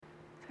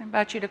I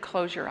invite you to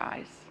close your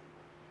eyes.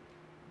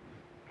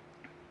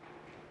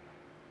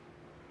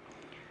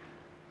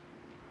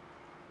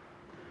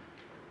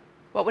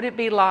 What would it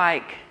be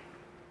like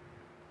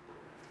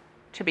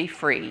to be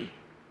free?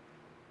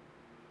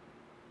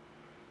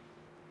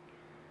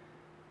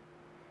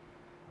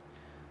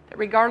 That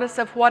regardless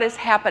of what is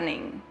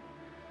happening,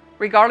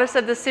 regardless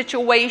of the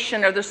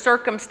situation or the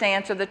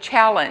circumstance or the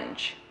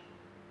challenge,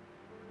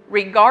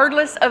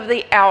 regardless of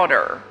the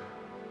outer,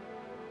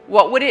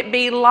 what would it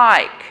be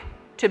like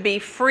to be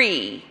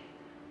free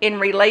in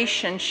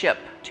relationship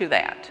to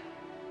that?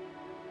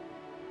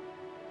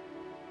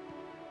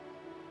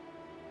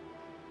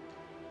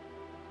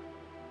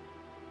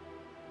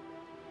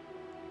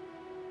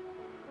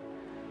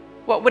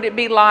 What would it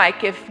be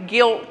like if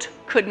guilt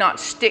could not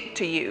stick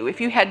to you,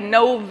 if you had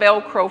no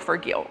Velcro for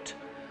guilt?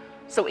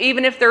 So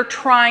even if they're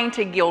trying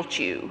to guilt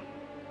you,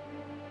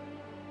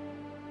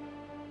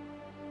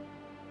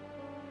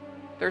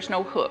 there's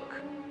no hook.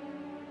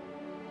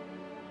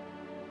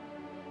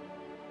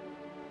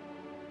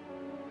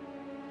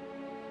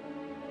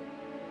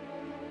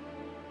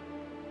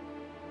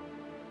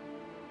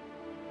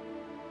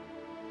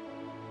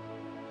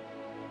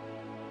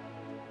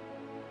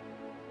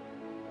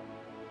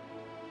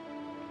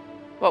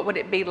 What would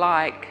it be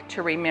like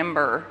to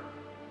remember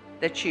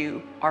that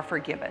you are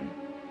forgiven?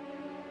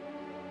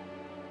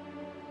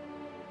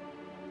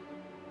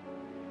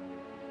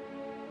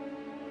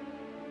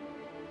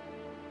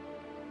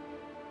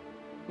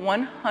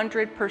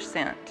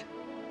 "100%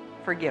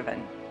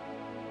 forgiven."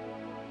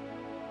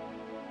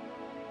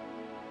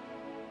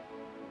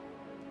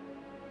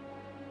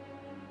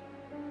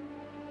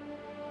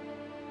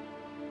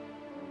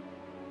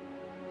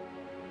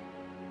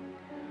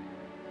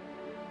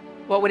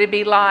 What would it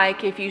be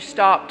like if you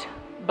stopped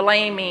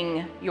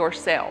blaming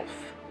yourself?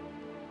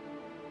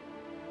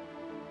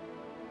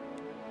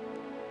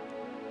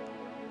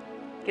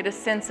 Get a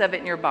sense of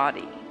it in your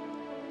body.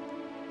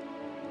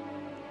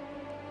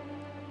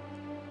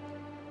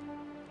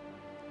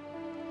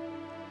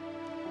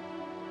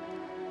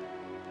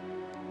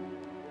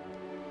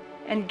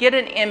 And get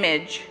an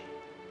image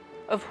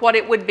of what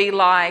it would be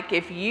like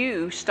if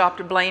you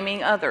stopped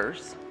blaming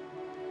others.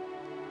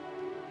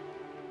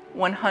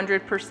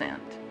 100%.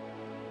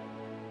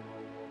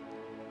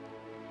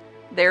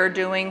 They're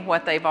doing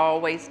what they've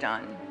always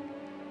done.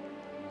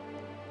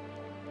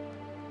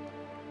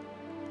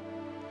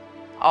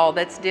 All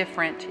that's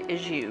different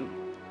is you.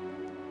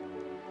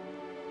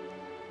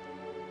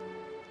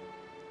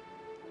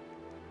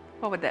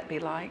 What would that be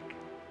like?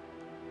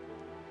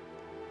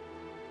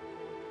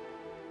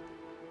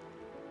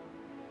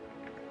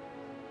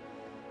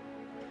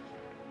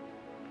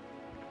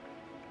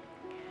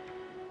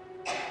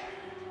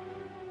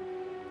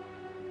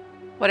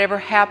 Whatever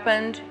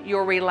happened,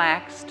 you're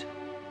relaxed.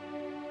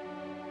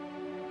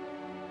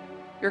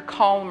 You're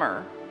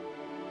calmer,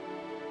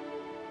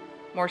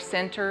 more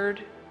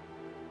centered,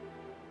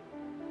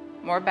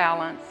 more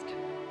balanced.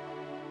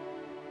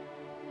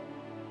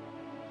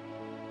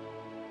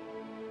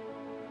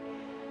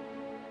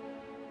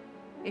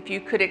 If you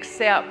could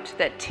accept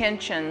that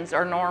tensions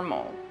are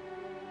normal,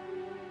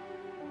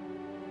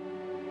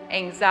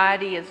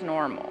 anxiety is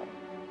normal,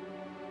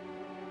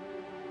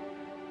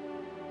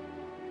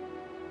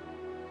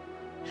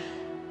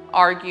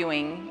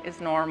 arguing is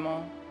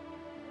normal,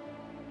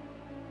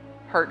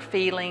 hurt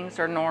feelings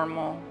are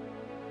normal,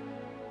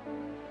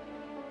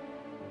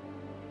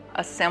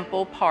 a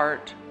simple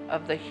part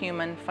of the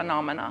human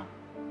phenomena,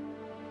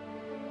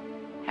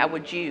 how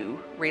would you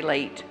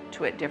relate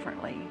to it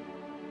differently?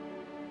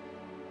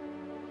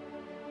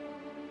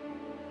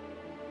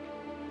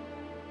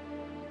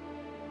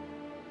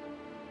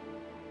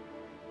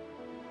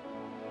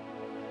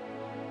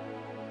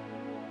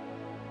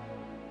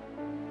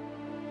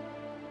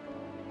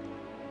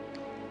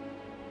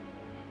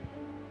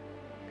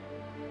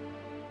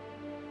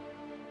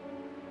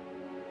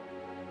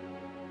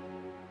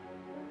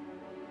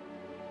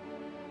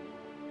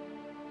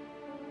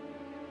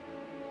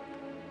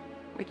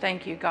 We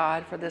thank you,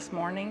 God, for this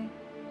morning.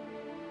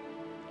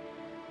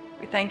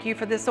 We thank you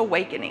for this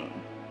awakening.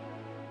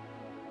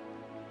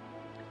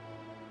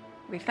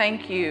 We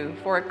thank you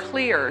for a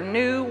clear,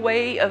 new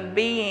way of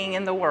being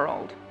in the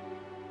world.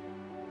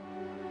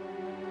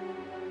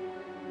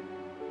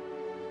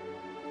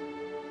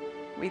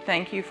 We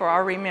thank you for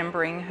our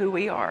remembering who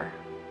we are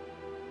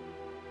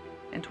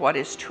and what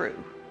is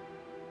true.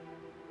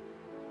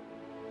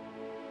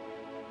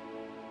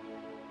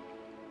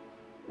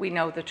 We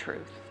know the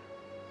truth.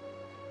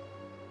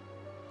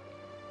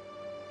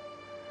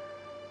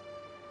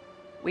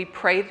 We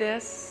pray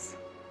this,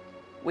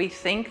 we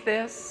think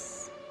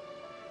this,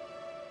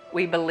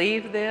 we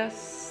believe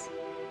this,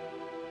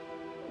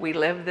 we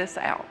live this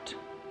out.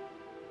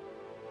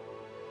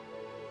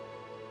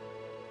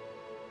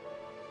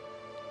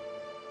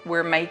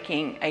 We're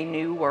making a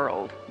new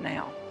world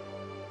now.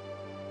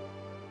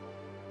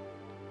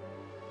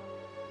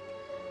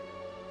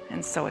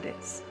 And so it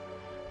is.